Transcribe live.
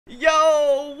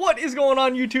is going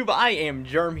on, YouTube? I am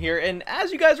Germ here, and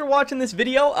as you guys are watching this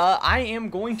video, I am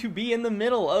going to be in the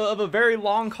middle of a very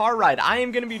long car ride. I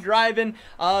am going to be driving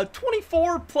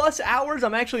 24 plus hours.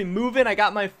 I'm actually moving. I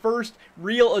got my first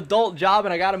real adult job,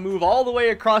 and I got to move all the way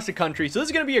across the country. So this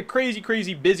is going to be a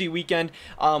crazy busy weekend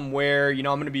where, you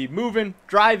know, I'm going to be moving,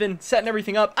 driving, setting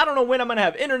everything up. I don't know when I'm going to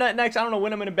have internet next. I don't know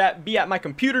when I'm going to be at my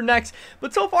computer next,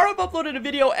 but so far I've uploaded a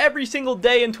video every single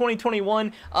day in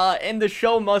 2021, and the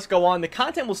show must go on. The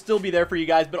content will still be there for you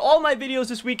guys, but all my videos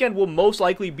this weekend will most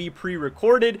likely be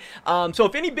pre-recorded. So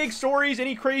if any big stories,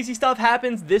 any crazy stuff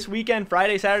happens this weekend,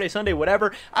 Friday, Saturday, Sunday,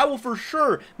 whatever, I will for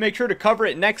sure make sure to cover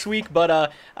it next week.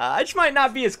 But I just might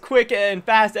not be as quick and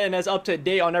fast and as up to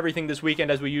date on everything this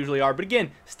weekend as we usually are. But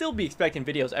again, still be expecting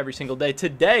videos every single day.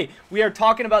 Today, we are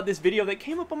talking about this video that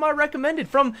came up on my recommended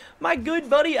from my good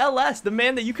buddy LS, the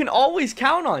man that you can always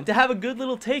count on to have a good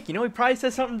little take. You know, he probably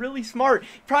says something really smart.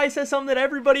 He probably says something that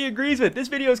everybody agrees with. This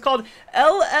video is called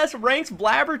LS ranks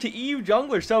Blaber to EU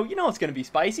jungler, so you know it's going to be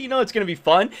spicy, you know it's going to be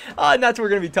fun, and that's what we're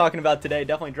going to be talking about today.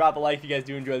 Definitely drop a like if you guys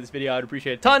do enjoy this video. I'd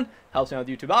appreciate it a ton. Helps me out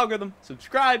with the YouTube algorithm.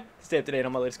 Subscribe to stay up to date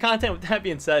on my latest content. With that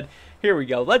being said, here we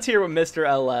go. Let's hear what Mr.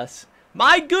 LS,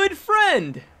 my good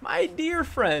friend, my dear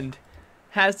friend,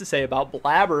 has to say about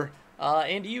Blaber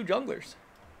and EU junglers.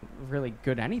 Really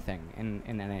good anything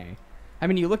in NA. I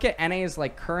mean, you look at NA's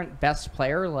like current best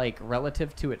player, like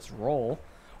relative to its role.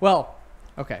 Well,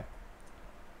 okay.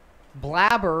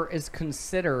 Blaber is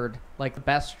considered like the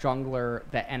best jungler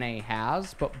that NA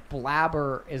has, but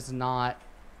Blaber is not.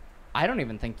 I don't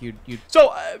even think you'd.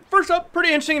 So first up, pretty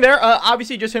interesting there.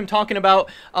 Obviously, just him talking about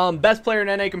best player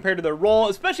in NA compared to their role,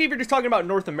 especially if you're just talking about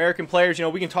North American players. You know,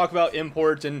 we can talk about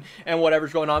imports and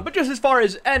whatever's going on, but just as far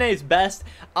as NA's best,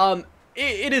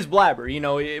 it is Blaber. You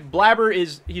know, Blaber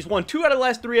he's won 2 out of the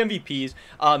last 3 MVPs.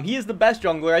 He is the best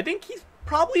jungler. I think he's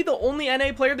probably the only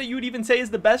NA player that you would even say is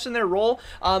the best in their role.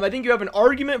 I think you have an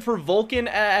argument for Vulcan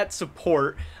at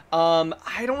support.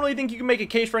 I don't really think you can make a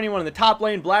case for anyone in the top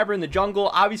lane. Blaber in the jungle,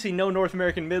 obviously no North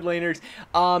American mid laners.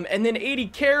 And then 80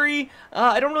 carry,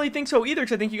 I don't really think so either,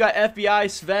 because I think you got FBI,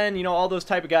 Sven, you know, all those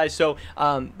type of guys. So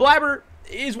Blaber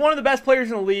is one of the best players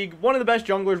in the league, one of the best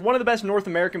junglers, one of the best North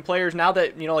American players now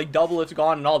that, you know, like Double It's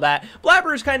gone and all that.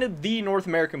 Blaber is kind of the North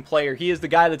American player. He is the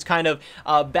guy that's kind of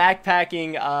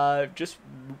backpacking just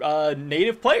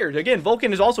native players. Again,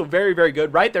 Vulcan is also very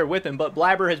good right there with him, but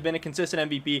Blaber has been a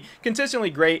consistent MVP, consistently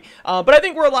great. But I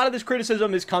think where a lot of this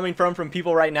criticism is coming from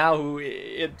people right now who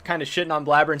kind of shitting on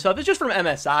Blaber and stuff, it's just from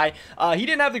MSI. He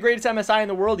didn't have the greatest MSI in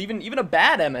the world, even a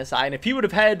bad MSI, and if he would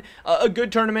have had a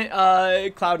good tournament,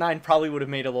 Cloud9 probably would have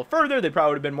made it a little further. They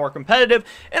probably would have been more competitive,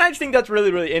 and I just think that's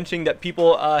really interesting that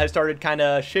people have started kind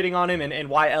of shitting on him, and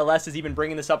why LS is even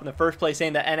bringing this up in the first place,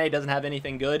 saying that NA doesn't have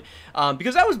anything good,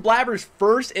 because that was Blaber's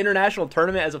first international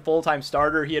tournament as a full-time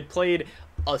starter. He had played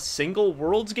a single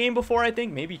Worlds game before, I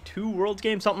think, maybe 2 Worlds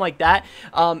games, something like that,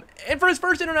 and for his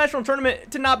first international tournament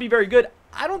to not be very good,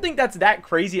 I don't think that's that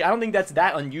crazy. I don't think that's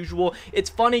that unusual. It's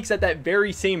funny because at that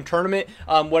very same tournament,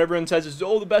 what everyone says is,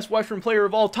 oh, the best Western player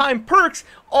of all time, Perks,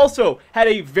 also had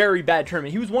a very bad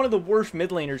tournament. He was one of the worst mid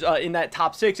laners in that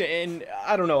top 6, and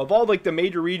I don't know, of all like the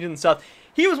major regions and stuff,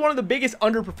 he was one of the biggest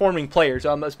underperforming players,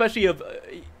 especially of,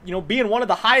 you know, being one of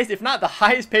the highest, if not the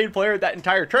highest paid player at that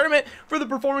entire tournament. For the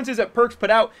performances that Perks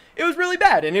put out, it was really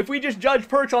bad. And if we just judged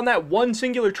Perks on that one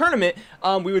singular tournament,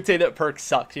 we would say that Perks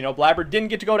sucks. You know, Blaber didn't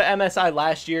get to go to MSI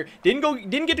last year, didn't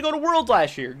get to go to Worlds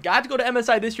last year, got to go to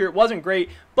MSI this year. It wasn't great,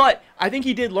 but I think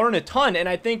he did learn a ton, and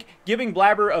I think giving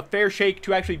Blaber a fair shake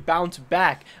to actually bounce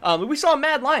back. We saw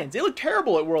Mad Lions. They looked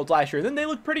terrible at Worlds last year, then they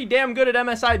looked pretty damn good at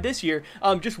MSI this year.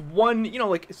 Just one, you know,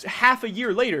 like half a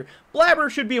year later, Blaber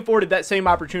should be afforded that same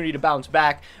opportunity to bounce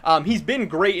back. He's been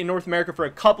great in North America for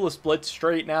a couple of splits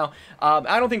straight now.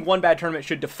 I don't think one bad tournament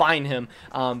should define him,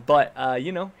 but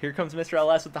you know, here comes Mr.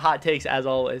 LS with the hot takes as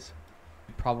always.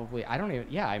 Probably, I don't even.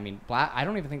 Yeah, I mean, I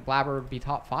don't even think Blaber would be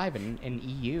top 5 in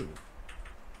EU,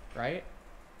 right?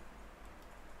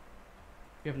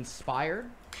 You have Inspired.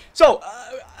 So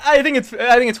I think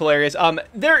it's hilarious.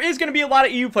 There is going to be a lot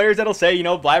of EU players that'll say, you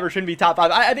know, Blaber shouldn't be top 5.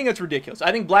 I think that's ridiculous.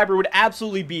 I think Blaber would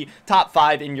absolutely be top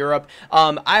 5 in Europe.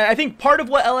 I think part of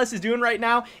what LS is doing right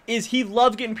now is he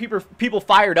loves getting people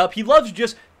fired up. He loves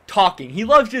just talking. He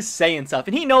loves just saying stuff,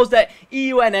 and he knows that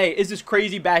EUNA is this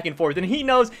crazy back and forth, and he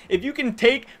knows if you can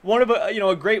take one of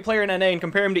a great player in NA and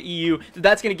compare him to EU,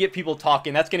 that's going to get people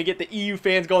talking. That's going to get the EU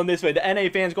fans going this way, the NA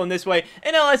fans going this way,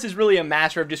 and LS is really a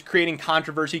master of just creating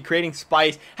controversy, creating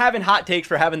spice, having hot takes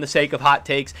for having the sake of hot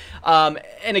takes.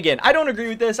 And again, I don't agree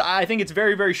with this. I think it's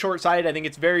very, very short-sighted. I think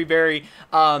it's very, very,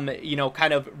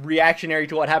 kind of reactionary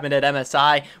to what happened at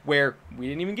MSI, where we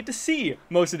didn't even get to see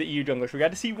most of the EU junglers. We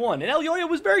got to see one, and Elyoya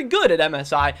was very good at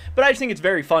MSI, but I just think it's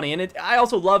very funny. And I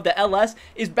also love that LS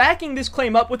is backing this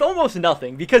claim up with almost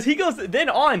nothing, because he goes then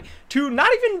on to not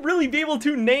even really be able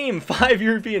to name 5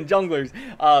 European junglers.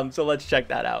 So let's check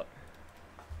that out.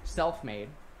 Self-made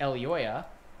Elyoya.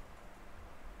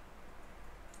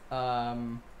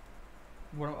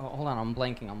 Hold on, I'm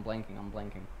blanking.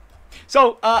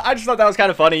 So, I just thought that was kind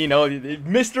of funny, you know,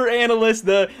 Mr. Analyst,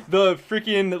 the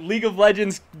freaking League of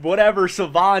Legends, whatever,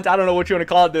 savant, I don't know what you want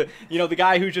to call it, the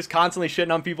guy who's just constantly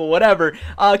shitting on people, whatever,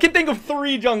 can think of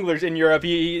 3 junglers in Europe.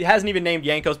 He hasn't even named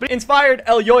Jankos, but Inspired,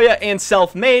 Elyoya, and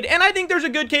Self-Made, and I think there's a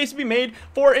good case to be made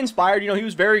for Inspired. You know, he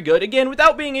was very good. Again,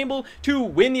 without being able to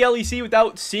win the LEC,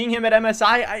 without seeing him at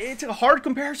MSI, it's a hard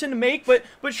comparison to make, but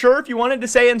sure, if you wanted to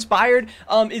say Inspired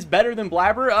is better than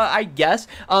Blaber, I guess.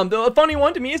 The funny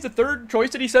one to me is the third choice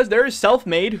that he says there is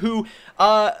Self-Made, who,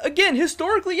 again,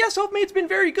 historically, yes, Self-Made's been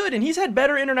very good, and he's had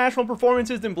better international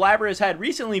performances than Blaber has had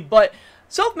recently, but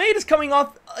Self-Made is coming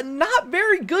off a not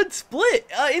very good split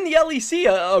in the LEC,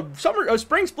 a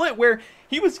spring split where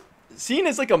he was seen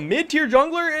as like a mid-tier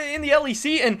jungler in the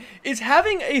LEC and is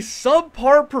having a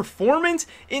subpar performance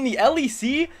in the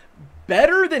LEC,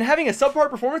 better than having a subpar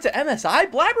performance at MSI.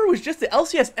 Blaber was just the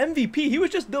LCS MVP. He was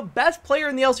just the best player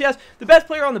in the LCS, the best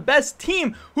player on the best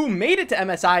team who made it to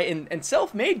MSI, and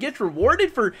Self-Made gets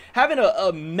rewarded for having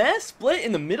a mess split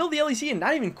in the middle of the LEC and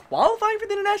not even qualifying for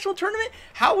the international tournament.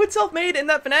 How would Self-Made and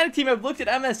that Fnatic team have looked at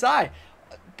MSI?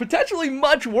 Potentially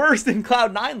much worse than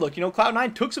Cloud9 looked. You know,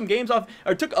 Cloud9 took some games off,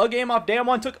 or took a game off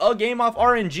Damwon, took a game off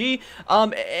RNG,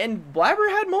 and Blaber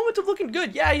had moments of looking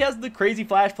good. Yeah, he has the crazy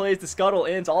flash plays, the scuttle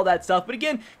ins, all that stuff, but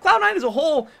again, Cloud9 as a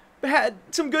whole had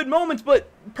some good moments, but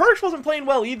Perkz wasn't playing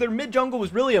well either. Mid jungle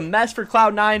was really a mess for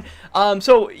Cloud9.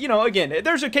 So, you know, again,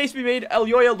 there's a case to be made.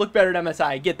 Elyoya looked better at MSI.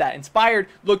 I get that. Inspired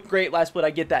looked great last split. I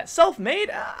get that.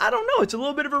 Self-Made, I don't know. It's a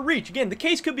little bit of a reach. Again, the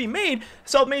case could be made.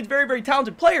 Self-Made's very, very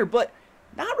talented player, but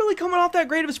not really coming off that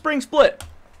great of a spring split.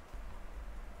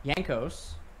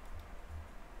 Jankos.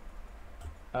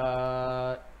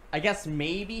 I guess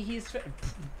maybe he's,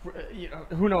 you know,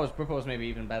 who knows? Bwipo's maybe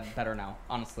even better now.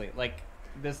 Honestly, like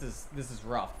this is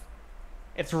rough.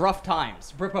 It's rough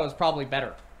times. Bwipo is probably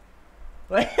better.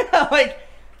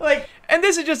 Like, and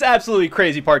this is just absolutely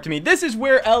crazy part to me. This is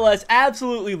where LS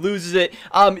absolutely loses it.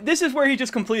 This is where he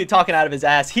just completely talking out of his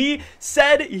ass. He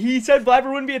said Blaber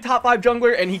wouldn't be a top 5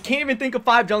 jungler, and he can't even think of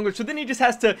 5 junglers, so then he just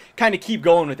has to kind of keep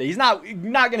going with it. He's not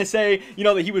going to say, you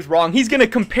know, that he was wrong. He's going to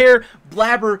compare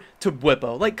Blaber to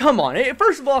Bwipo. Like, come on.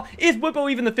 First of all, is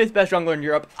Bwipo even the 5th best jungler in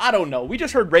Europe? I don't know. We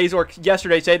just heard Razor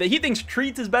yesterday say that he thinks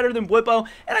Treats is better than Bwipo,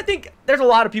 and I think there's a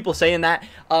lot of people saying that.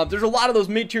 There's a lot of those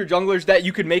mid-tier junglers that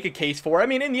you could make a case for. I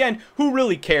mean, in the end, who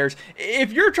really cares?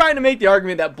 If you're trying to make the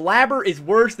argument that Blaber is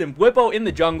worse than Bwipo in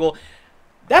the jungle,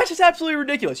 that's just absolutely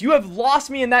ridiculous. You have lost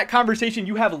me in that conversation.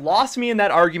 You have lost me in that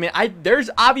argument. There's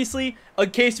obviously a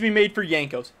case to be made for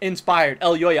Jankos, Inspired,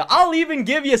 Elyoya. I'll even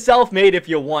give you Self-Made if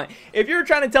you want. If you're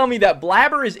trying to tell me that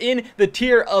Blaber is in the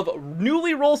tier of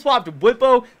newly role-swapped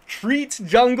Bwipo, Treats,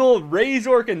 Jungle,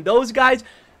 Razork, and those guys,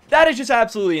 that is just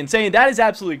absolutely insane. That is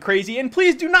absolutely crazy. And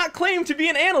please do not claim to be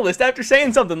an analyst after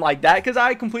saying something like that, because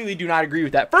I completely do not agree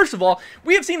with that. First of all,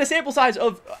 we have seen a sample size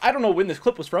of, I don't know when this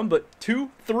clip was from, but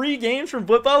 2-3 games from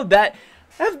Bwipo that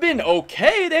have been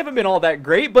okay. They haven't been all that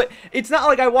great, but it's not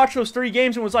like I watched those 3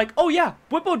 games and was like, oh yeah,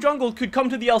 Bwipo Jungle could come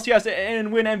to the LCS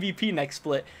and win MVP next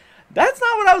split. That's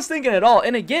not what I was thinking at all.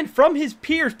 And again, from his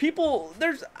peers,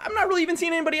 I'm not really even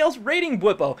seeing anybody else rating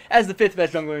Bwipo as the 5th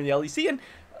best jungler in the LEC, and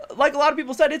like a lot of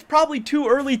people said, it's probably too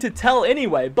early to tell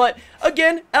anyway. But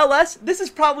again, LS, this is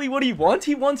probably what he wants.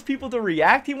 He wants people to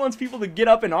react. He wants people to get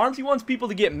up in arms. He wants people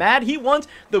to get mad. He wants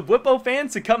the Bwipo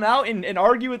fans to come out and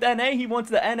argue with NA. He wants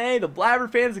the NA, the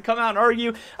Blaber fans to come out and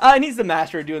argue. And he's the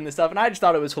master of doing this stuff. And I just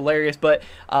thought it was hilarious. But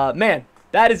man,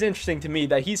 that is interesting to me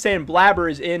that he's saying Blaber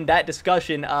is in that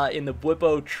discussion in the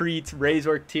Bwipo Treats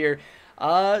Razork tier.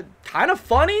 Kind of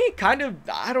funny, kind of,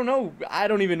 I don't know. I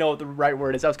don't even know what the right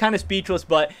word is. I was kind of speechless,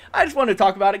 but I just wanted to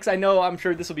talk about it because I know I'm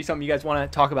sure this will be something you guys want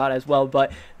to talk about as well.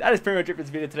 But that is pretty much it for this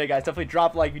video today, guys. Definitely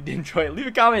drop a like if you did enjoy it. Leave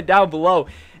a comment down below.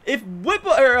 If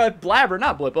Blaber,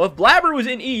 not Blippo, if Blaber was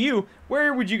in EU,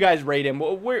 where would you guys rate him?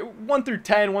 Where, 1 through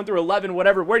 10, 1 through 11,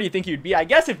 whatever, where do you think he would be? I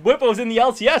guess if Blippo was in the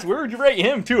LCS, where would you rate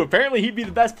him too? Apparently he'd be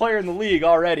the best player in the league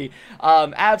already.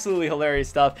 Absolutely hilarious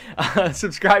stuff.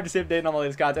 Subscribe to stay updated on all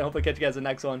this content. Hopefully catch you guys in the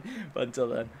next one. But until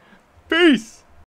then, peace!